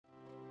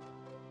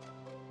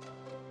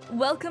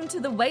Welcome to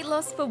the Weight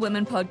Loss for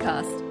Women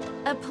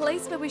podcast, a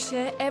place where we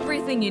share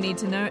everything you need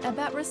to know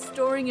about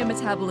restoring your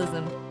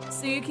metabolism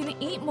so you can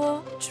eat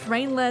more,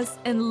 train less,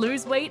 and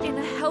lose weight in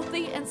a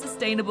healthy and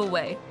sustainable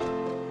way.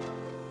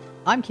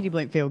 I'm Kitty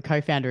Bloomfield,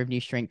 co-founder of New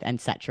Strength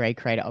and Saturate,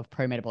 creator of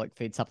pro-metabolic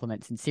food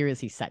supplements and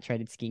seriously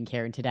saturated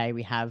skincare. And today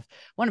we have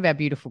one of our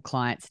beautiful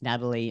clients,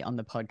 Natalie, on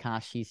the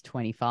podcast. She's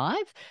 25.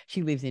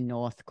 She lives in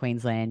North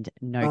Queensland,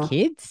 no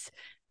kids.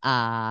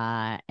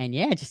 And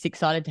yeah, just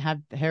excited to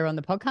have her on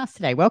the podcast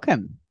today.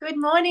 Welcome. Good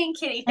morning,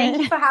 Kitty.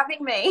 Thank you for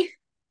having me.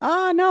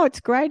 Oh, no,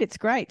 it's great. It's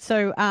great.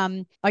 So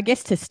I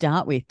guess to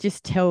start with,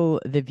 just tell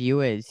the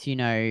viewers,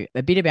 a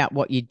bit about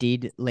what you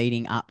did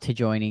leading up to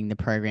joining the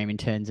program in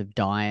terms of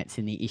diets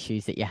and the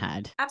issues that you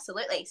had.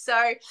 Absolutely. So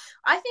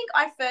I think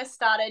I first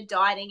started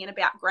dieting in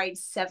about grade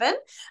 7.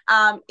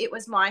 It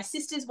was my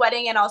sister's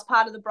wedding and I was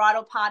part of the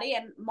bridal party,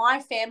 and my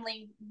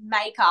family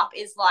makeup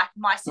is like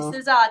my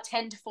sisters are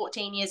 10 to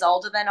 14 years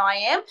older than I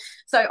am.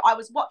 So I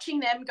was watching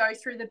them go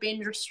through the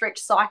binge restrict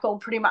cycle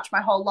pretty much my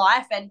whole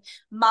life. And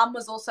mum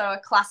was also a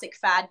classic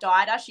fad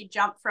dieter. She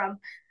jumped from,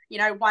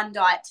 one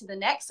diet to the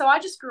next. So I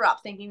just grew up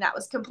thinking that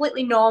was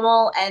completely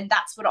normal. And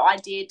that's what I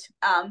did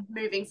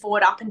moving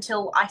forward up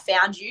until I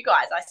found you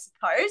guys, I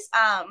suppose.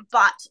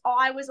 But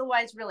I was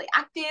always really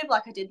active.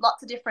 Like I did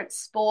lots of different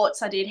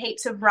sports. I did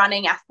heaps of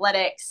running,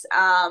 athletics.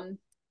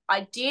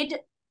 I did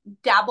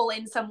dabble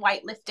in some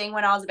weightlifting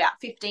when I was about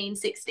 15,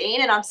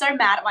 16. And I'm so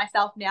mad at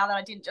myself now that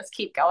I didn't just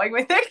keep going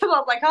with it, because I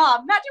was like,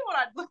 imagine what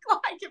I'd look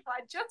like if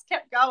I just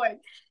kept going.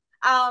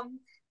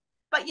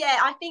 But yeah,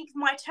 I think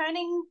my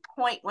turning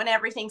point when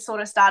everything sort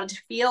of started to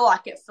feel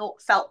like it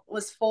felt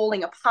was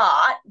falling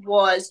apart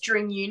was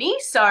during uni.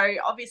 So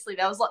obviously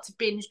there was lots of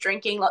binge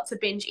drinking, lots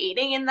of binge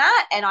eating in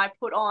that. And I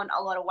put on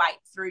a lot of weight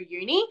through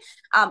uni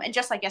and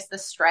just, I guess, the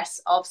stress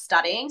of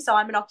studying. So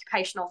I'm an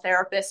occupational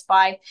therapist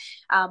by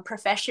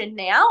profession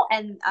now.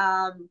 And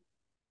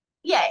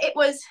it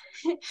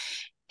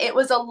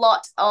was a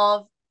lot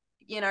of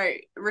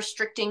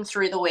restricting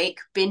through the week,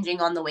 binging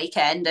on the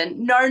weekend, and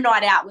no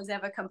night out was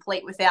ever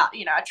complete without,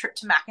 a trip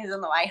to Macca's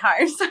on the way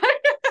home. So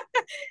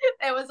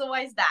there was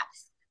always that.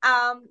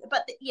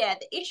 But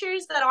the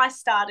issues that I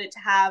started to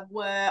have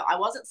were I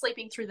wasn't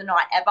sleeping through the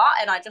night ever,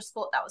 and I just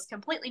thought that was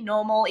completely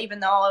normal, even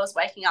though I was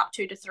waking up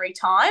 2 to 3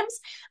 times.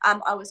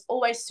 I was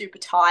always super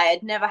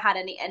tired, never had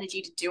any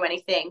energy to do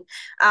anything.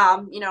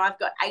 I've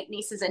got 8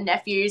 nieces and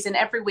nephews, and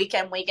every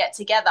weekend we get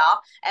together,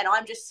 and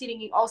I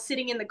was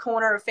sitting in the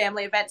corner of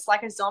family events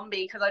like a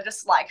zombie, because I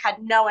just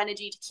had no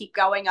energy to keep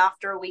going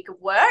after a week of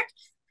work.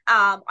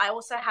 I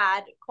also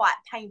had quite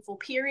painful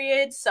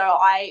periods. So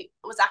I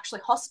was actually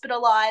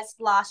hospitalized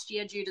last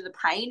year due to the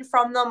pain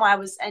from them. I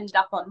ended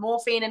up on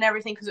morphine and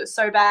everything because it was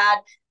so bad.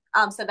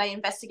 So they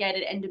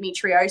investigated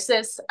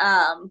endometriosis.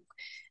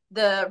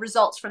 The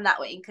results from that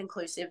were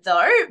inconclusive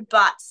though.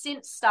 But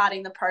since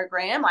starting the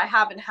program, I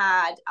haven't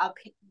had a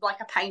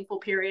painful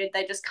period.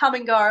 They just come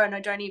and go, and I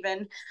don't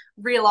even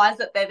realize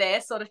that they're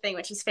there, sort of thing,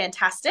 which is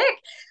fantastic.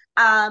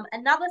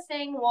 Another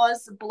thing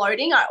was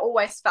bloating. I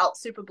always felt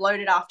super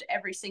bloated after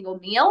every single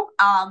meal.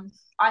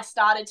 I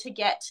started to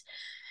get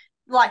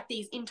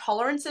these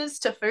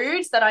intolerances to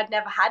foods that I'd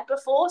never had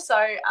before. So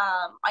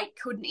I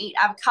couldn't eat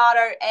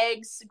avocado,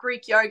 eggs,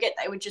 Greek yogurt.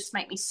 They would just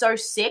make me so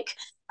sick.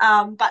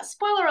 But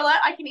spoiler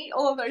alert, I can eat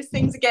all of those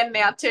things again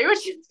now too,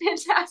 which is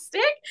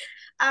fantastic.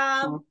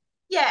 And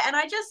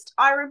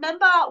I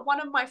remember one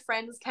of my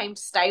friends came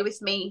to stay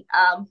with me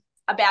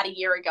about a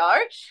year ago,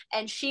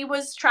 and she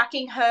was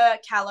tracking her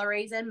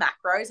calories and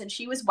macros, and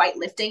she was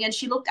weightlifting, and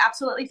she looked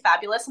absolutely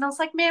fabulous. And I was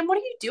like, man, what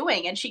are you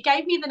doing? And she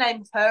gave me the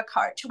name of her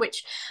coach,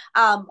 which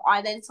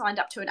I then signed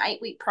up to an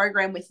 8-week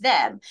program with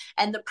them.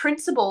 And the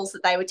principles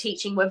that they were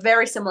teaching were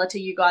very similar to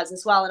you guys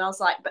as well. And I was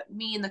like, but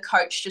me and the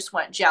coach just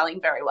weren't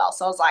gelling very well.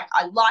 So I was like,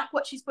 I like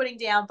what she's putting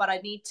down, but I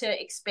need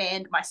to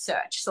expand my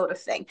search, sort of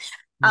thing.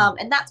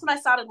 And that's when I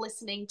started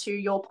listening to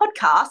your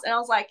podcast, and I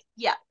was like,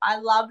 yeah, I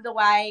love the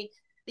way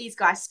these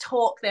guys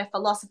talk. Their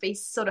philosophy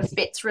sort of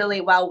fits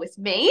really well with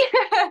me.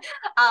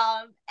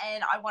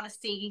 And I want to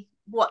see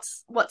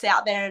what's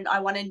out there, and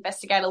I want to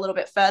investigate a little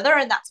bit further.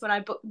 And that's when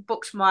I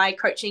booked my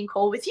coaching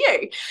call with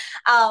you,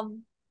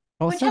 Awesome.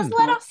 Which has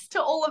led us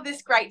to all of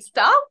this great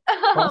stuff.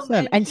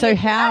 Awesome. And so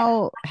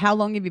how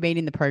long have you been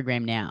in the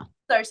program now?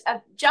 So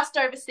just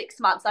over 6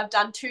 months. I've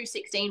done 2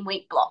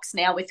 16-week blocks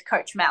now with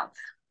Coach Mel.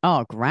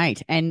 Oh,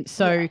 great. And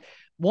so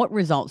what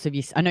results have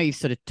you, I know you've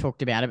sort of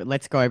talked about it, but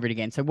let's go over it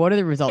again. So what are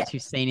the results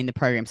you've seen in the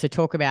program? So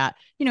talk about,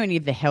 any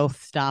of the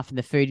health stuff and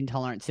the food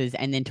intolerances,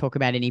 and then talk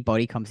about any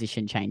body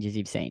composition changes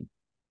you've seen.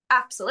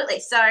 Absolutely.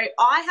 So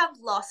I have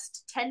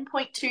lost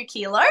 10.2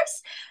 kilos,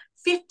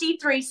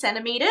 53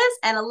 centimeters,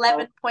 and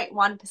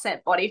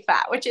 11.1% body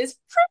fat, which is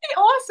pretty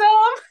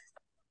awesome.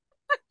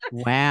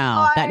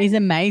 Wow. That is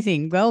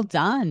amazing. Well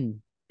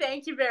done.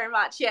 Thank you very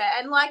much. Yeah.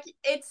 And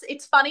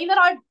it's funny that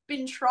I've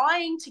been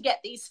trying to get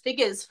these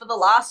figures for the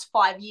last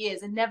 5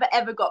 years and never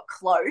ever got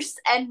close.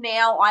 And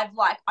now I've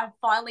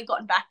finally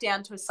gotten back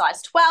down to a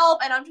size 12,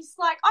 and I'm just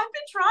like, I've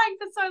been trying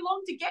for so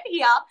long to get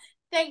here.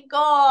 Thank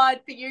God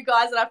for you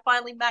guys that I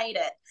finally made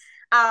it.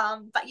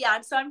 But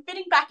yeah, so I'm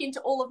fitting back into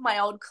all of my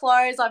old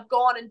clothes. I've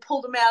gone and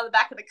pulled them out of the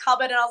back of the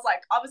cupboard, and I was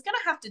like, I was going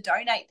to have to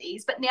donate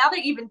these, but now they're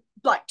even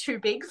like too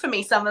big for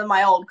me, some of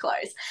my old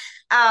clothes,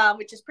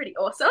 which is pretty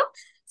awesome.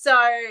 So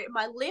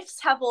my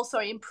lifts have also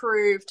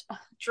improved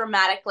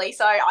dramatically.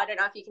 So I don't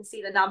know if you can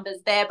see the numbers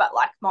there, but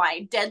like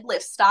my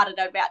deadlifts started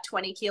at about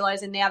 20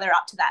 kilos and now they're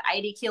up to that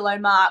 80 kilo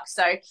mark.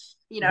 So,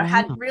 Wow.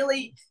 had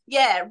really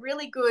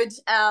good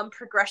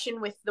progression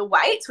with the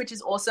weights, which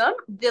is awesome.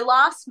 The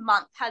last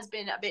month has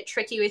been a bit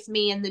tricky with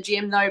me in the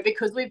gym though,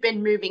 because we've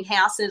been moving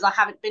houses. I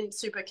haven't been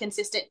super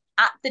consistent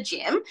at the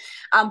gym,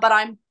 but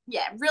I'm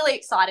really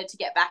excited to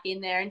get back in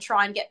there and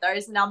try and get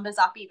those numbers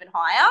up even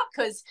higher,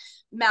 because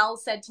Mel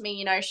said to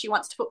me, she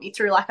wants to put me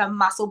through like a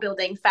muscle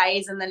building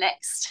phase in the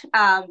next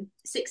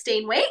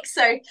 16 weeks.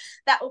 So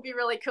that will be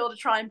really cool to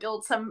try and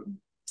build some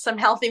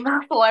healthy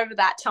muscle over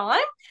that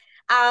time.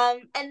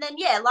 And then,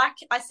 like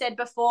I said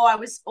before, I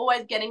was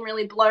always getting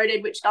really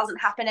bloated, which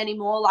doesn't happen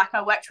anymore. Like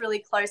I worked really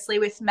closely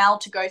with Mel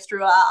to go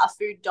through a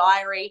food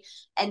diary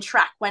and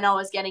track when I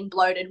was getting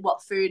bloated,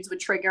 what foods were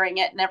triggering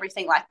it and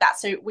everything like that.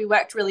 So we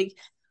worked really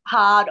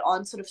hard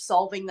on sort of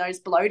solving those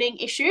bloating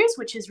issues,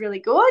 which is really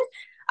good.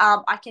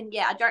 I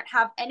don't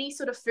have any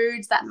sort of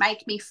foods that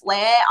make me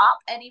flare up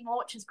anymore,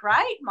 which is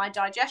great. My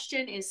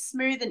digestion is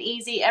smooth and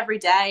easy. Every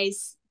day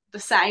is the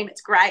same.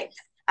 It's great.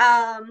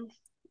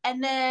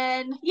 And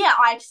then,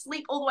 I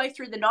sleep all the way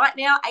through the night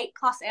now, 8+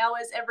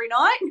 hours every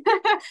night.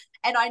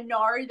 And I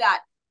know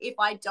that if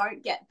I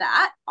don't get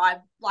that, I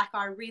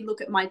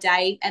relook at my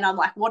day and I'm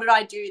like, what did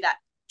I do that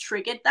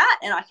triggered that?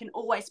 And I can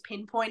always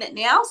pinpoint it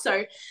now.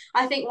 So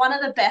I think one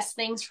of the best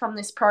things from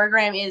this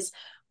program is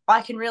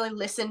I can really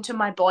listen to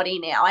my body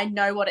now. I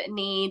know what it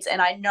needs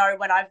and I know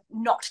when I've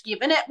not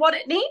given it what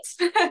it needs,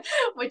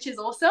 which is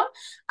awesome.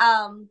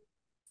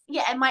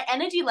 And my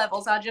energy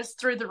levels are just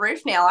through the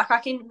roof now. Like I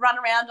can run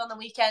around on the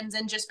weekends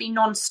and just be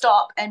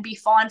nonstop and be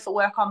fine for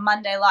work on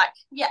Monday.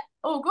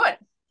 All good.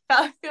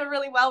 I feel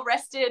really well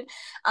rested.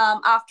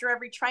 After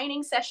every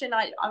training session,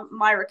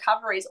 my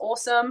recovery is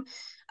awesome.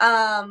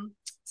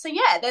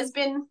 There's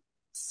been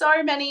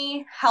so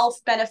many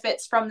health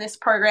benefits from this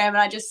program,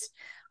 and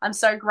I'm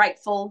so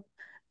grateful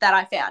that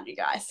I found you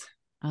guys.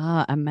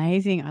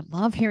 Amazing. I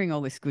love hearing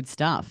all this good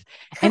stuff.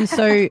 And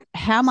so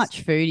how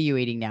much food are you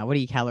eating now? What are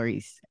your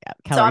calories?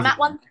 So I'm at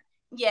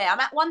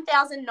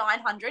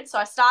 1,900. So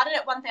I started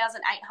at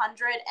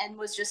 1,800 and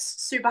was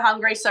just super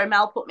hungry. So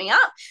Mel put me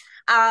up.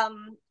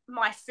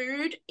 My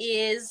food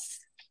is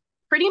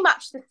pretty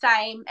much the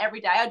same every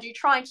day. I do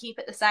try and keep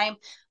it the same.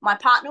 My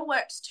partner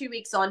works 2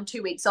 weeks on,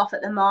 2 weeks off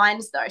at the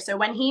mines though. So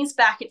when he's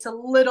back, it's a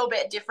little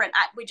bit different.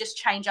 We just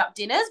change up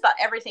dinners, but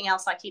everything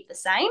else I keep the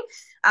same.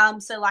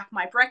 So like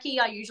my brekkie,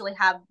 I usually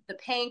have the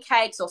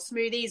pancakes or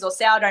smoothies or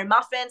sourdough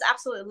muffins.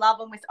 Absolutely love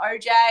them with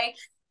OJ.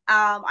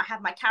 I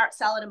have my carrot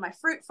salad and my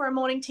fruit for a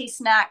morning tea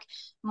snack.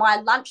 My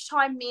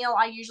lunchtime meal,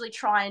 I usually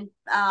try and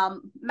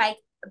make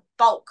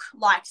bulk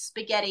like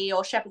spaghetti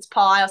or shepherd's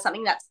pie or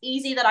something that's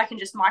easy that I can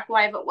just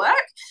microwave at work.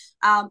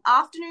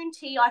 Afternoon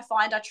tea, I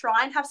find I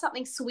try and have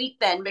something sweet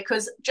then,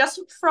 because just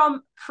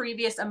from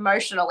previous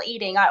emotional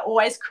eating, I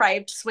always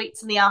craved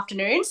sweets in the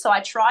afternoon. So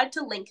I tried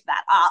to link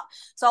that up.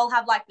 So I'll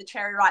have like the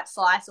cherry ripe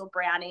slice or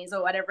brownies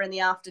or whatever in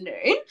the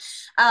afternoon.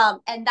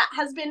 And that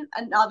has been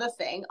another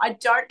thing. I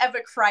don't ever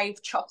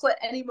crave chocolate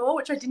anymore,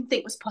 which I didn't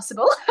think was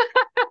possible.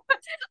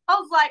 I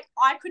was like,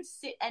 I could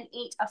sit and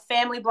eat a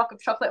family block of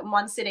chocolate in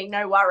one sitting,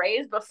 no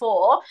worries,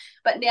 before.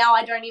 But now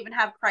I don't even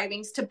have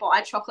cravings to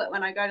buy chocolate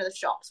when I go to the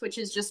shops, which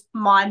is just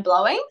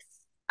mind-blowing.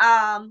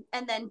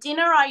 And then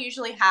dinner, I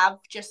usually have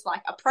just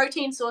like a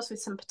protein sauce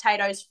with some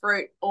potatoes,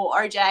 fruit, or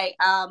OJ.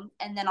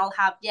 And then I'll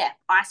have,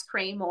 ice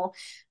cream or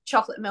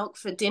chocolate milk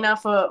for dinner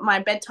for my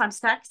bedtime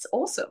snack. It's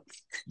awesome.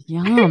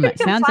 Yum. It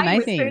sounds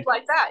amazing. With food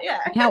like that, yeah.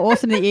 How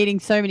awesome that you're eating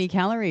so many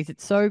calories.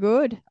 It's so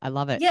good. I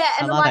love it. Yeah,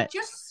 and I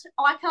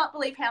can't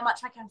believe how much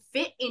I can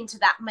fit into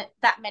that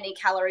many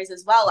calories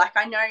as well. Like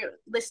I know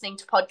listening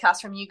to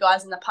podcasts from you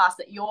guys in the past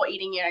that you're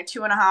eating,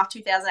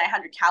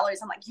 2,800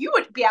 calories. I'm like, you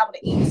would be able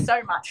to eat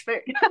so much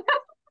food.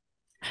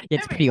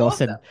 It's pretty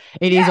awesome.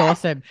 It is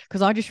awesome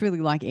because I just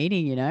really like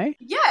eating,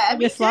 Yeah, I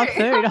just love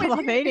food. I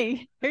love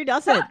eating. Who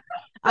doesn't?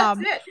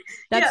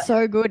 That's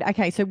so good.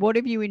 Okay, so what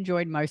have you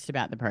enjoyed most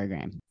about the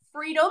program?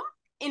 Freedom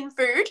in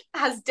food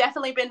has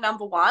definitely been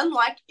number one.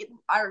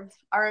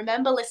 I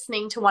remember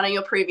listening to one of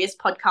your previous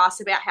podcasts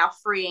about how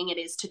freeing it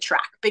is to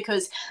track,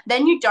 because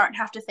then you don't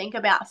have to think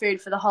about food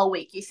for the whole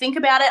week. You think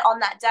about it on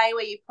that day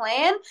where you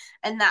plan,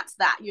 and that's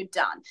that. You're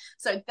done.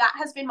 So that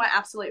has been my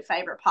absolute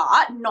favorite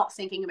part, not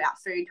thinking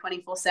about food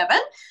 24/7,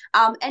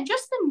 and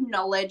just the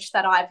knowledge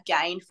that I've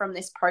gained from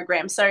this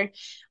program. So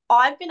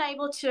I've been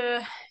able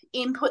to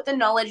input the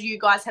knowledge you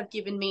guys have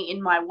given me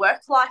in my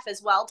work life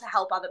as well to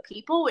help other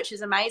people, which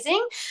is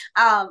amazing.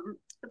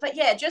 But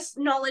just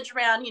knowledge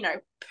around,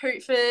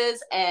 PUFAs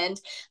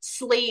and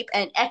sleep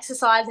and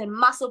exercise and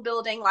muscle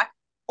building, like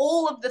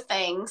all of the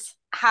things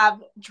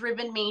have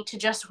driven me to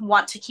just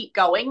want to keep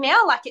going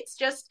now. Like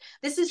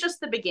this is just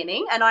the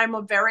beginning, and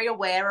I'm very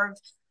aware of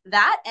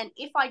that. And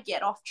if I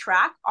get off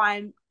track,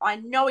 I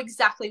know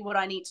exactly what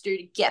I need to do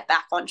to get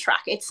back on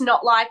track. It's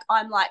not like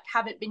I'm like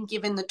haven't been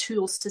given the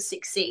tools to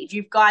succeed.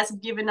 You guys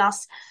have given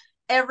us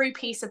every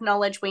piece of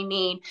knowledge we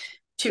need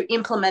to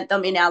implement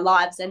them in our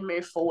lives and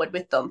move forward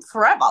with them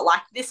forever.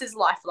 Like this is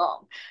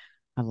lifelong.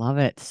 I love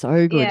it.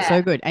 So good. Yeah.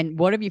 So good. And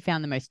what have you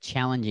found the most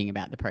challenging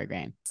about the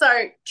program? So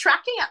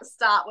tracking at the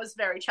start was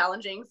very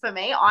challenging for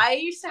me. I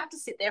used to have to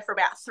sit there for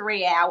about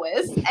 3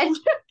 hours and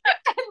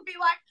be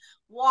like,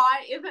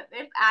 why isn't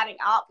this adding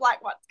up?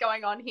 Like, what's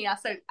going on here?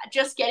 So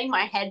just getting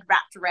my head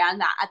wrapped around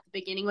that at the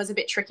beginning was a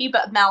bit tricky,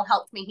 but Mel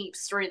helped me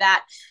heaps through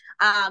that.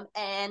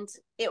 And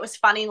it was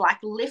funny, like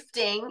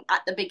lifting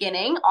at the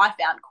beginning, I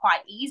found quite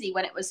easy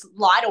when it was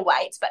lighter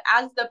weights. But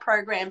as the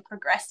program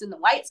progressed and the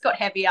weights got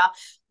heavier,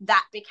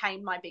 that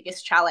became my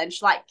biggest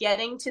challenge. Like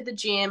getting to the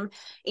gym,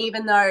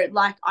 even though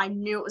like I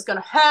knew it was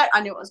going to hurt,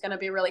 I knew it was going to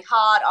be really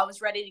hard, I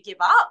was ready to give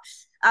up.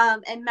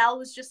 And Mel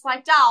was just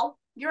like, Dal,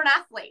 you're an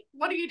athlete.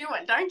 What are you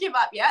doing? Don't give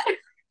up yet.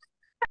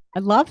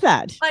 I love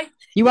that. Like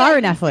you are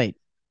an athlete.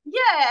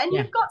 Yeah, and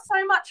you've got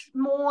so much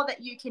more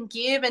that you can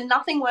give, and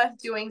nothing worth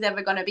doing is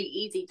ever going to be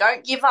easy.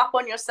 Don't give up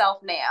on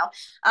yourself now,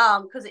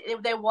 because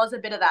there was a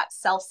bit of that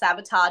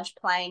self-sabotage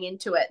playing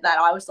into it that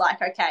I was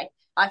like, okay,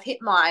 I've hit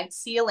my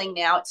ceiling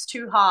now. It's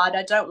too hard.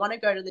 I don't want to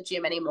go to the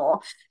gym anymore.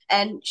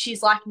 And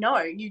she's like, no,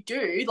 you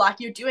do. Like,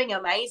 you're doing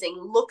amazing.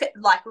 Look at,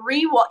 like,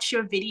 rewatch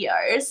your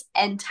videos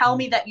and tell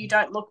me that you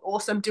don't look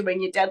awesome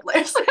doing your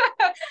deadlifts.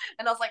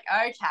 And I was like,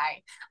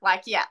 okay,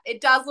 like, yeah,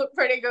 it does look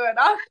pretty good.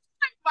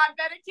 I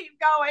better keep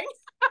going.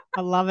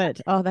 I love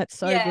it. Oh, that's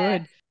so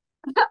good.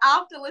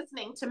 After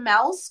listening to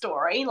Mel's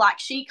story, like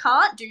she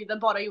can't do the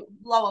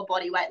lower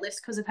body weight lifts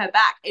because of her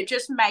back. It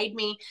just made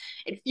me,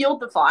 it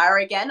fueled the fire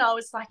again. I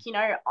was like, you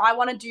know, I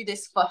want to do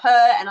this for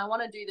her, and I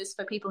want to do this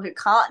for people who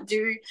can't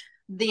do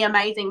the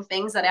amazing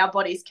things that our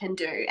bodies can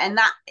do. And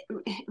that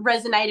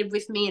resonated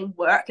with me in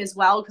work as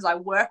well, because I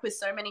work with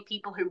so many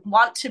people who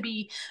want to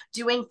be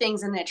doing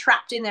things and they're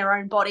trapped in their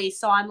own bodies.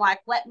 So I'm like,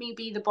 let me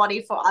be the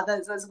body for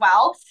others as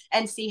well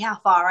and see how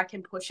far I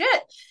can push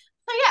it.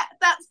 So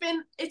yeah,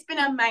 it's been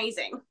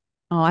amazing.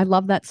 Oh, I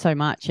love that so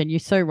much. And you're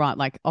so right.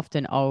 Like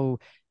often I'll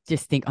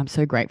just think I'm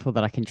so grateful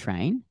that I can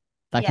train.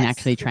 I can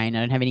actually train. I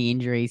don't have any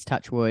injuries,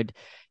 touch wood.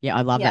 Yeah,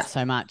 I love that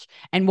so much.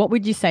 And what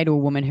would you say to a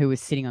woman who was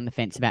sitting on the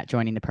fence about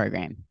joining the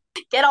program?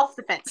 Get off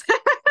the fence.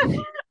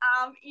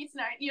 You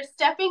know, you're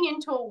stepping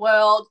into a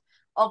world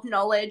of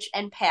knowledge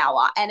and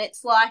power. And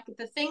it's like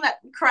the thing that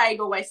Craig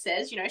always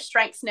says, you know,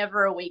 strength's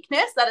never a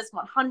weakness. That is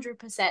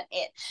 100%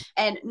 it.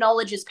 And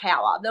knowledge is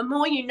power. The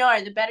more you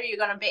know, the better you're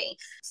going to be.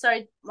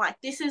 So like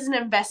this is an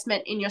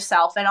investment in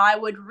yourself, and I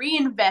would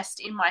reinvest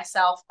in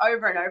myself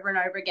over and over and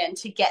over again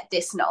to get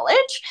this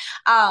knowledge.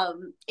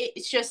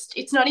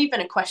 It's not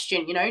even a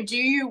question, you know, do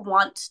you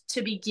want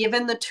to be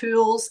given the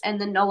tools and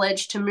the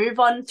knowledge to move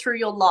on through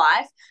your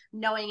life,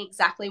 knowing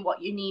exactly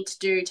what you need to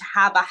do to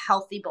have a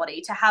healthy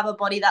body, to have a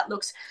body that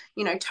looks,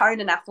 you know,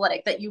 toned and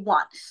athletic that you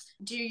want?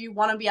 Do you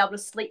want to be able to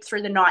sleep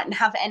through the night and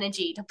have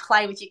energy to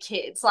play with your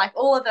kids? Like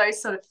all of those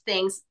sort of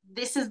things.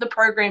 This is the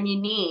program you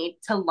need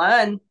to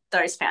learn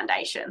those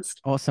foundations.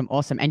 Awesome.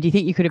 And do you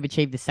think you could have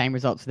achieved the same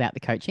results without the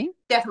coaching?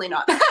 Definitely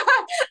not.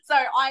 So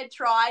I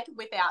tried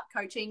without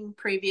coaching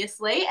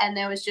previously, and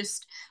there was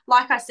just,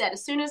 like I said,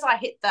 as soon as I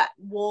hit that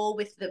wall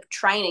with the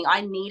training,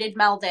 I needed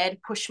Mel there to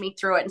push me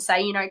through it and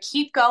say, you know,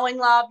 keep going,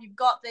 love, you've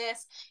got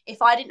this.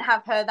 If I didn't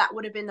have her, that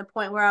would have been the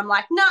point where I'm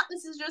like, nah,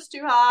 this is just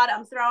too hard.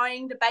 I'm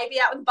throwing the baby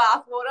out with the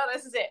bathwater.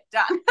 This is it.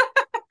 Done.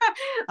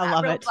 I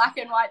love it. Black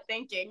and white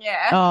thinking.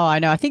 Yeah. Oh, I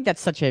know. I think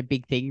that's such a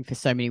big thing for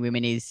so many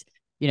women is,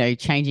 you know,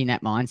 changing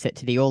that mindset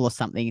to the all or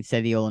something instead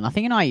of the all or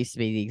nothing. And I used to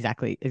be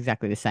exactly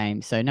the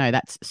same. So no,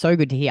 that's so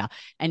good to hear.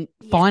 And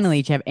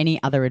finally, do you have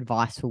any other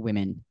advice for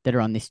women that are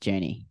on this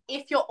journey?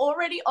 If you're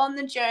already on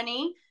the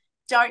journey,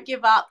 don't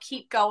give up,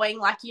 keep going.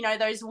 Like, you know,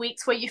 those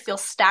weeks where you feel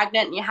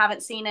stagnant and you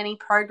haven't seen any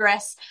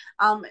progress,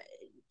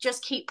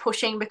 just keep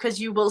pushing because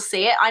you will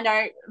see it. I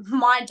know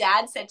my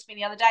dad said to me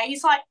the other day,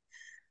 he's like,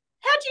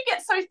 how'd you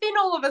get so thin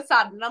all of a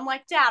sudden? And I'm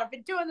like, Dad, I've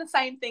been doing the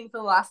same thing for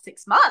the last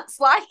 6 months.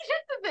 Like,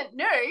 it isn't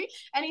new.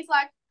 And he's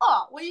like,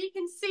 oh, well, you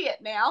can see it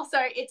now. So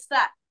it's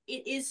that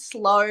it is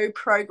slow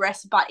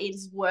progress, but it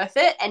is worth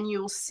it, and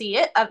you'll see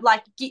it.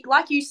 Like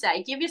you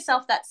say, give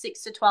yourself that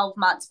 6 to 12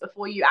 months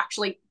before you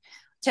actually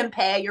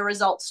compare your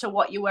results to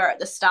what you were at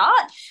the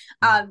start.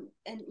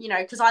 And, you know,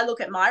 because I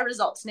look at my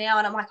results now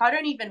and I'm like, I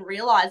don't even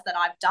realize that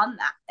I've done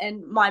that.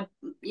 And my,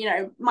 you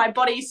know, my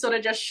body sort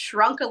of just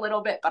shrunk a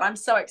little bit, but I'm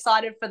so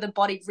excited for the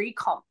body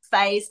recomp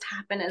phase to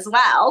happen as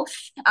well.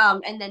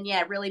 And then,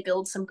 really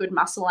build some good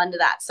muscle under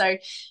that. So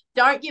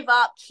don't give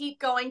up, keep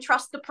going,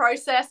 trust the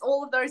process,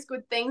 all of those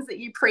good things that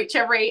you preach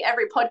every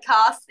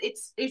podcast.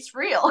 It's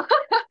real.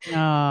 Oh,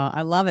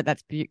 I love it.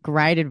 That's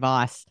great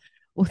advice.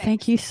 Well,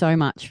 thank you so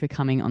much for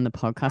coming on the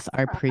podcast.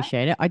 I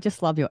appreciate it. I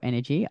just love your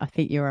energy. I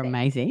think you're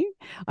amazing.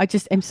 I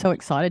just am so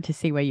excited to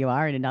see where you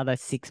are in another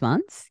 6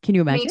 months. Can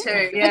you imagine? Me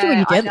too.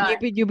 Imagine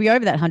when you'll be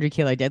over that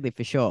 100-kilo deadlift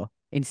for sure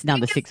in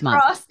another 6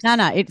 months. No,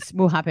 it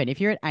will happen. If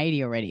you're at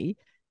 80 already,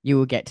 you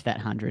will get to that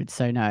 100.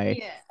 So no,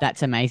 Yeah.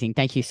 that's amazing.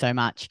 Thank you so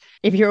much.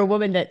 If you're a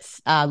woman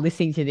that's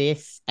listening to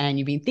this and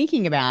you've been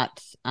thinking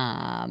about,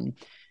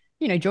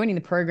 joining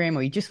the program,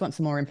 or you just want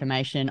some more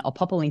information, I'll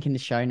pop a link in the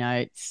show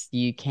notes.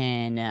 You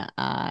can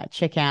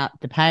check out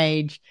the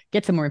page,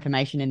 get some more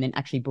information, and then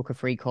actually book a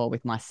free call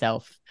with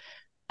myself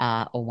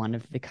or one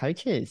of the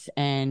coaches.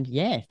 And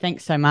yeah,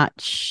 thanks so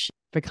much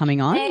for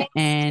coming on. Thanks,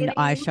 and Kitty.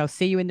 I shall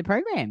see you in the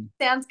program.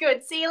 Sounds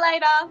good. See you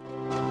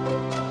later.